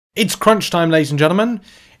It's crunch time, ladies and gentlemen.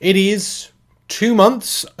 It is 2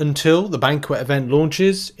 months until the Banquet event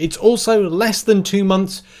launches. It's also less than 2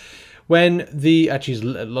 months when actually it's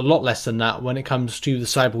a lot less than that when it comes to the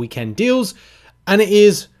Cyber Weekend deals. And it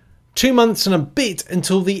is 2 months and a bit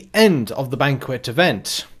until the end of the Banquet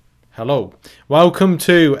event. Hello. Welcome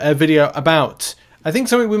to a video about, I think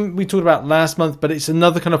something we talked about last month, but it's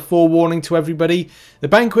another kind of forewarning to everybody. The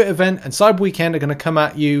Banquet event and Cyber Weekend are going to come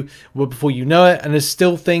at you before you know it, and there's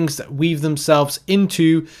still things that weave themselves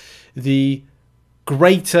into the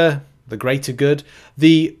greater good,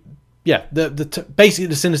 basically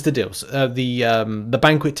the sinister deals, the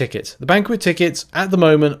Banquet tickets. The Banquet tickets at the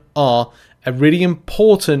moment are a really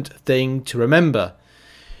important thing to remember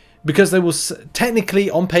because they will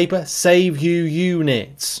technically, on paper, save you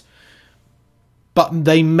units. But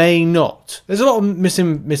they may not. There's a lot of not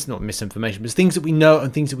misinformation, but there's things that we know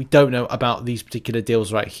and things that we don't know about these particular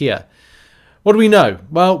deals right here. What do we know?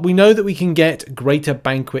 Well, we know that we can get greater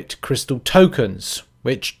Banquet crystal tokens,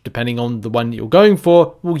 which, depending on the one you're going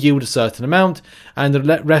for, will yield a certain amount, and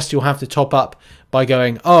the rest you'll have to top up by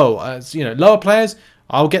going, lower players,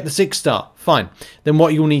 I'll get the 6-star. Fine. Then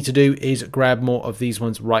what you'll need to do is grab more of these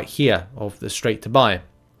ones right here, of the straight to buy.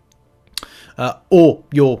 Or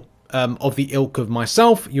you're of the ilk of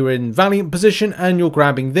myself, you're in Valiant position and you're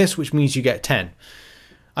grabbing this, which means you get 10.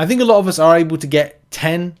 I think a lot of us are able to get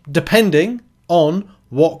 10 depending on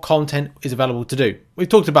what content is available to do. We've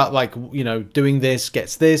talked about doing this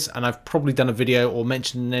gets this, and I've probably done a video or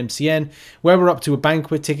mentioned an MCN where we're up to a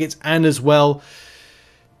Banquet tickets, and as well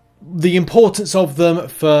the importance of them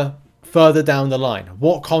for further down the line,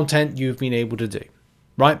 what content you've been able to do,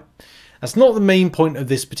 right? That's not the main point of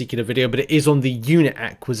this particular video, but it is on the unit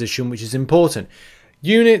acquisition, which is important.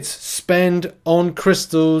 Units spend on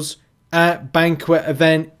crystals at Banquet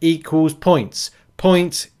event equals points.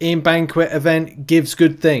 Points in Banquet event gives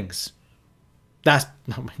good things. I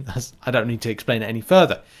don't need to explain it any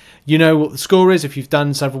further. You know what the score is if you've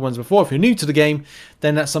done several ones before. If you're new to the game,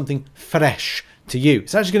 then that's something fresh to you.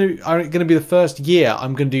 It's actually going to be the first year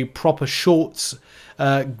I'm going to do proper shorts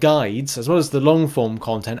guides, as well as the long form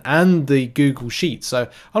content and the Google Sheets. So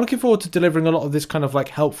I'm looking forward to delivering a lot of this kind of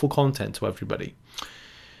helpful content to everybody.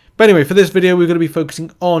 But anyway, for this video, we're going to be focusing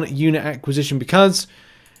on unit acquisition because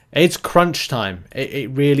it's crunch time.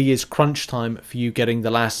 It really is crunch time for you getting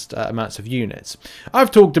the last amounts of units.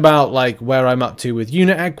 I've talked about where I'm up to with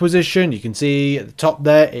unit acquisition. You can see at the top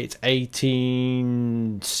there, it's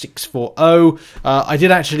 18640. I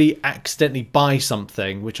did actually accidentally buy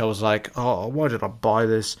something, which I was like, oh, why did I buy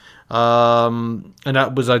this? And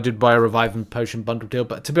that was, I did buy a Revive and Potion bundle deal.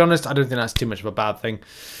 But to be honest, I don't think that's too much of a bad thing.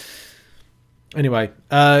 Anyway,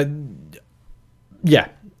 yeah.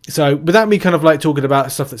 So without me kind of talking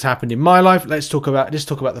about stuff that's happened in my life, let's talk about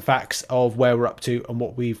the facts of where we're up to and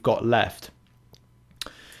what we've got left.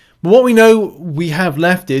 But what we know we have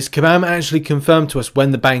left is Kabam actually confirmed to us when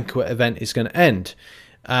the Banquet event is going to end.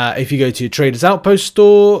 If you go to your Trader's Outpost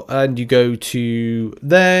store and you go to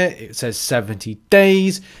there, it says 70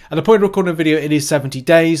 days. At the point of recording the video, it is 70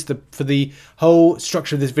 days. For the whole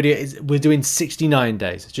structure of this video, we're doing 69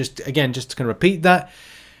 days. Just to kind of repeat that.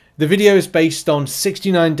 The video is based on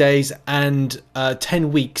 69 days and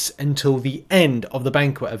 10 weeks until the end of the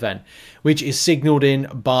Banquet event, which is signaled in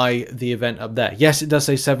by the event up there. Yes, it does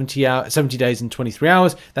say 70 days and 23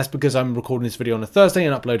 hours. That's because I'm recording this video on a Thursday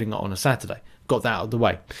and uploading it on a Saturday. Got that out of the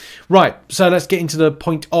way. Right, so let's get into the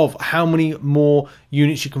point of how many more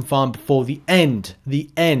units you can farm before the end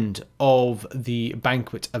of the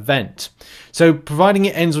Banquet event. So providing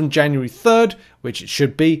it ends on January 3rd, which it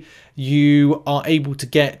should be, you are able to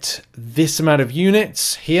get this amount of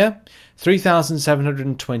units here,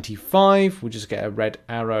 3,725. We'll just get a red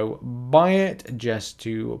arrow by it just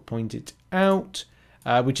to point it out,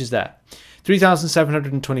 which is there.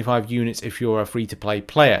 3,725 units if you're a free-to-play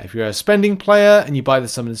player. If you're a spending player and you buy the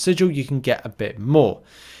Summon Sigil, you can get a bit more.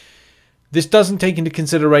 This doesn't take into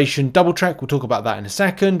consideration Double Track. We'll talk about that in a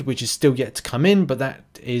second, which is still yet to come in, but that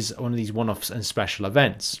is one of these one-offs and special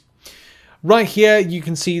events. Right here, you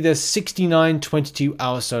can see there's 69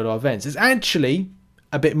 22-hour solo events. It's actually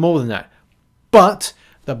a bit more than that. But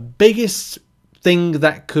the biggest thing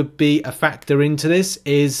that could be a factor into this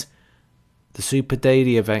is the Super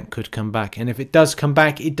Daily event could come back. And if it does come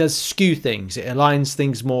back, it does skew things. It aligns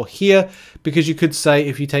things more here, because you could say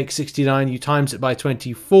if you take 69, you times it by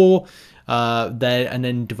 24, and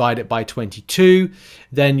then divide it by 22,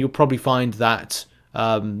 then you'll probably find that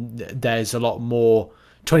there's a lot more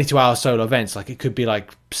 22-hour solo events. It could be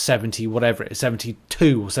 70, whatever it is,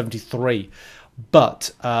 72 or 73.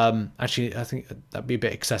 But actually, I think that'd be a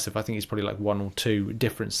bit excessive. I think it's probably 1 or 2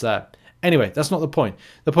 difference there. Anyway, that's not the point.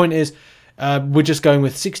 The point is we're just going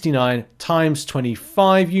with 69 times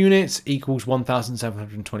 25 units equals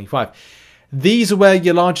 1,725. These are where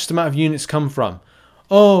your largest amount of units come from.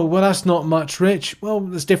 Oh, well, that's not much, Rich. Well,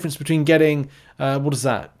 there's a difference between getting, what is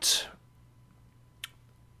that?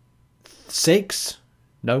 6?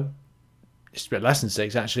 No, it's a bit less than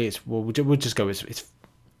 6, actually. It's, well, we'll just go with, it's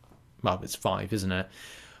 5, isn't it?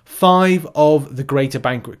 5 of the greater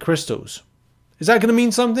Banquet crystals. Is that going to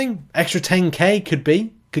mean something? Extra 10k could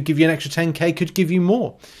give you an extra 10k, could give you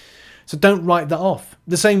more. So don't write that off.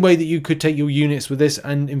 The same way that you could take your units with this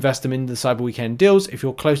and invest them in the Cyber Weekend deals if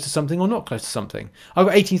you're close to something or not close to something. I've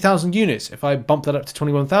got 18,000 units. If I bump that up to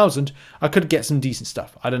 21,000, I could get some decent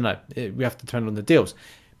stuff. I don't know. We have to depend on the deals.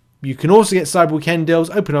 You can also get Cyber Weekend deals,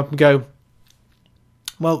 open up and go,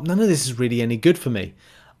 well, none of this is really any good for me.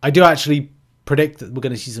 I do actually predict that we're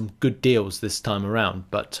going to see some good deals this time around,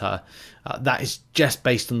 but that is just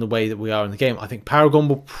based on the way that we are in the game. I think Paragon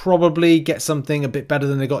will probably get something a bit better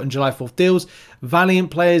than they got in July 4th deals.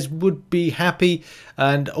 Valiant players would be happy,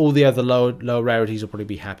 and all the other lower rarities will probably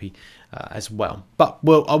be happy as well. But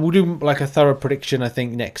I will do like a thorough prediction, I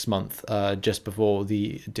think, next month, just before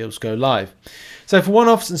the deals go live. So for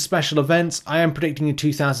one-offs and special events, I am predicting a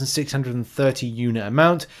 2,630 unit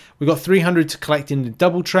amount. We've got 300 to collect in the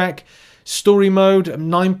double track. Story mode,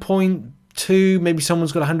 9.2, maybe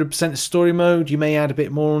someone's got 100% story mode. You may add a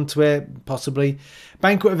bit more onto it, possibly.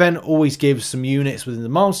 Banquet event always gives some units within the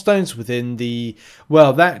milestones, within the...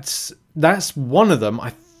 Well, that's one of them.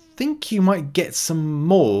 I think you might get some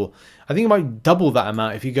more. I think you might double that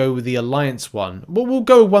amount if you go with the Alliance one. Well, we'll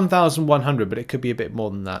go 1,100, but it could be a bit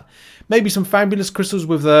more than that. Maybe some fabulous crystals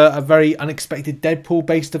with a very unexpected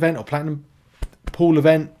Deadpool-based event or Platinum Pool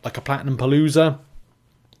event, like a Platinum Palooza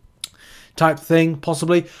type thing,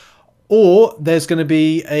 possibly. Or there's going to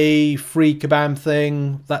be a free Kabam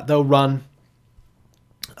thing that they'll run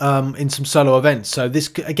in some solo events. So this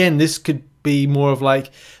could be more of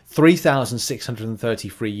like 3,630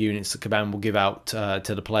 free units that Kabam will give out to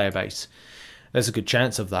the player base. There's a good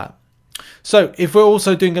chance of that. So if we're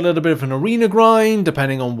also doing a little bit of an arena grind,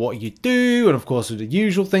 depending on what you do, and of course with the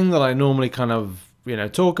usual thing that I normally kind of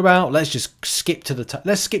talk about, let's just skip to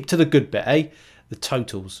the good bit, the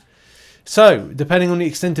totals. So, depending on the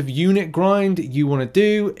extent of unit grind you want to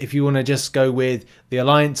do, if you want to just go with the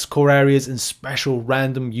Alliance, core areas, and special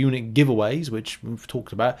random unit giveaways, which we've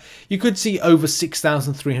talked about, you could see over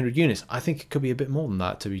 6,300 units. I think it could be a bit more than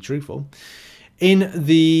that, to be truthful. In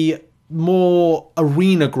the more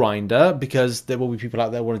arena grinder, because there will be people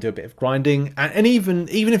out there who want to do a bit of grinding, and even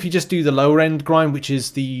if you just do the lower end grind, which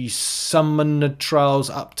is the Summoner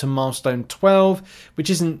Trials up to milestone 12,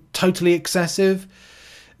 which isn't totally excessive.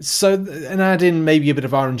 So, and add in maybe a bit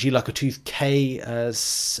of RNG, like a 2k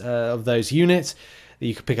of those units that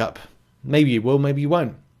you could pick up. Maybe you will, maybe you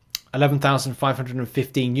won't.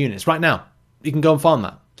 11,515 units. Right now, you can go and farm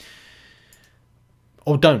that.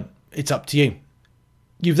 Or don't. It's up to you.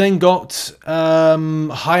 You've then got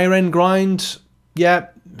higher end grind. Yeah,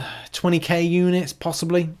 20k units,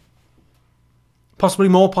 possibly. Possibly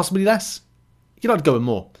more, possibly less. You'd like to go with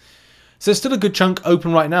more. So there's still a good chunk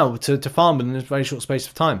open right now to farm in a very short space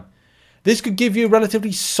of time. This could give you a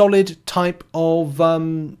relatively solid type of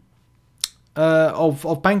banquet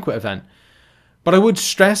event. But I would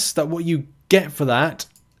stress that what you get for that,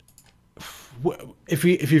 if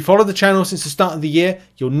you follow the channel since the start of the year,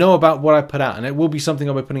 you'll know about what I put out. And it will be something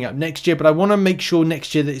I'll be putting out next year. But I want to make sure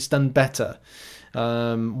next year that it's done better.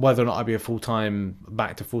 Whether or not I'll be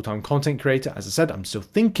back to full-time content creator. As I said, I'm still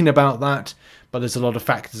thinking about that, but there's a lot of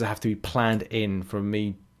factors that have to be planned in from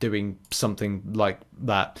me doing something like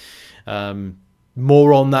that.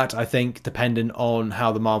 More on that, I think, depending on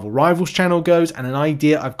how the Marvel Rivals channel goes, and an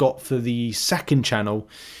idea I've got for the second channel,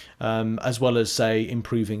 as well as, say,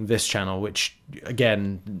 improving this channel, which,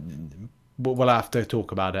 again, we'll have to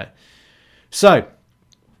talk about it. So,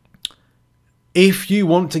 if you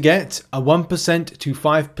want to get a 1% to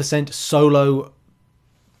 5% solo,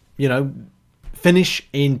 finish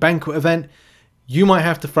in Banquet event, you might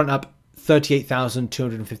have to front up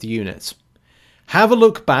 38,250 units. Have a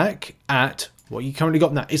look back at what you currently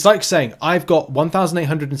got now. It's like saying, I've got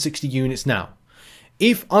 1,860 units now.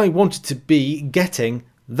 If I wanted to be getting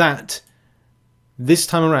that this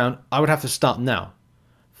time around, I would have to start now,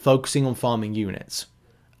 focusing on farming units.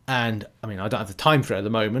 And, I mean, I don't have the time for it at the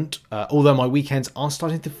moment, although my weekends are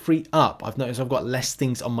starting to free up. I've noticed I've got less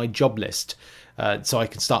things on my job list, so I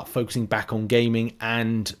can start focusing back on gaming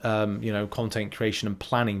and, content creation and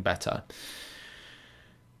planning better.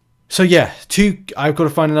 So, yeah, I've got to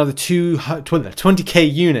find another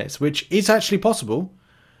 20k units, which is actually possible,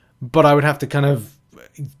 but I would have to kind of,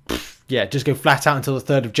 yeah, just go flat out until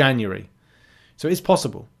the 3rd of January. So it's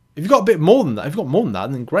possible. If you've got a bit more than that, if you've got more than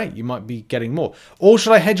that, then great, you might be getting more. Or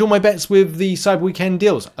should I hedge all my bets with the Cyber Weekend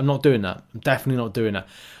deals? I'm not doing that. I'm definitely not doing that.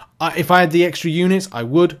 If I had the extra units, I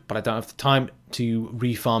would, but I don't have the time to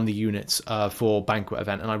refarm the units for Banquet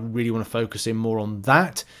event, and I really want to focus in more on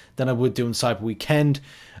that than I would do on Cyber Weekend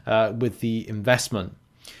with the investment.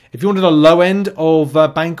 If you wanted a low end of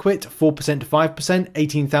Banquet, 4% to 5%,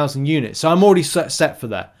 18,000 units. So I'm already set for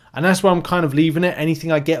that. And that's where I'm kind of leaving it.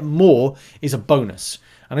 Anything I get more is a bonus.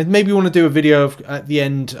 And I maybe want to do a video at the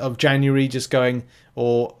end of January, just going,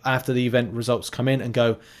 or after the event results come in, and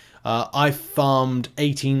go, I farmed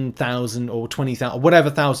 18,000 or 20,000 or whatever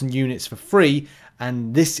thousand units for free,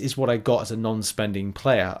 and this is what I got as a non-spending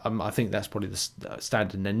player. I think that's probably the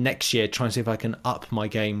standard. And then next year, try and see if I can up my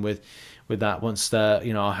game with that once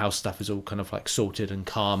the our house stuff is all kind of like sorted and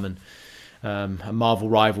calm, and Marvel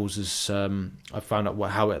Rivals is I found out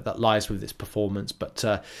how that lies with its performance.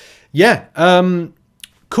 But yeah,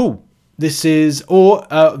 cool. This is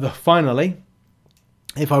finally.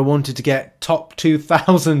 If I wanted to get top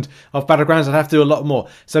 2,000 of Battlegrounds, I'd have to do a lot more.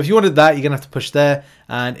 So if you wanted that, you're going to have to push there.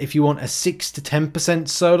 And if you want a 6 to 10%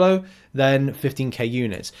 solo, then 15k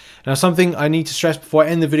units. Now, something I need to stress before I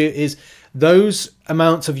end the video is those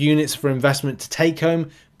amounts of units for investment to take home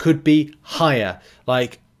could be higher.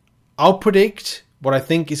 Like, I'll predict what I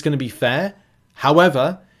think is going to be fair.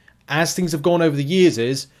 However, as things have gone over the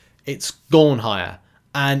years, it's gone higher.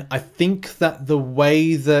 And I think that the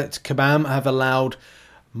way that Kabam have allowed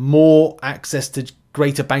more access to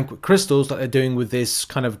greater Banquet crystals, like they're doing with this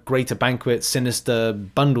kind of greater Banquet sinister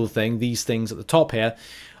bundle thing, these things at the top here,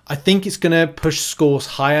 I think it's going to push scores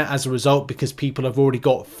higher as a result, because people have already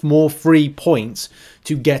got more free points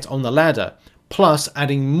to get on the ladder, plus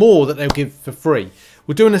adding more that they'll give for free.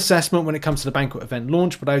 We'll do an assessment when it comes to the Banquet event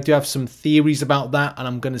launch, but I do have some theories about that, and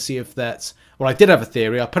I'm going to see if that's... Well, I did have a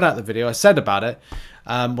theory. I put out the video. I said about it.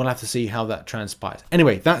 We'll have to see how that transpires.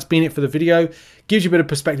 Anyway, that's been it for the video. Gives you a bit of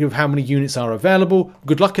perspective of how many units are available.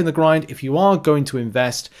 Good luck in the grind if you are going to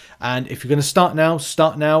invest. And if you're going to start now,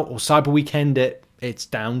 or Cyber Weekend it. It's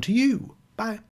down to you. Bye.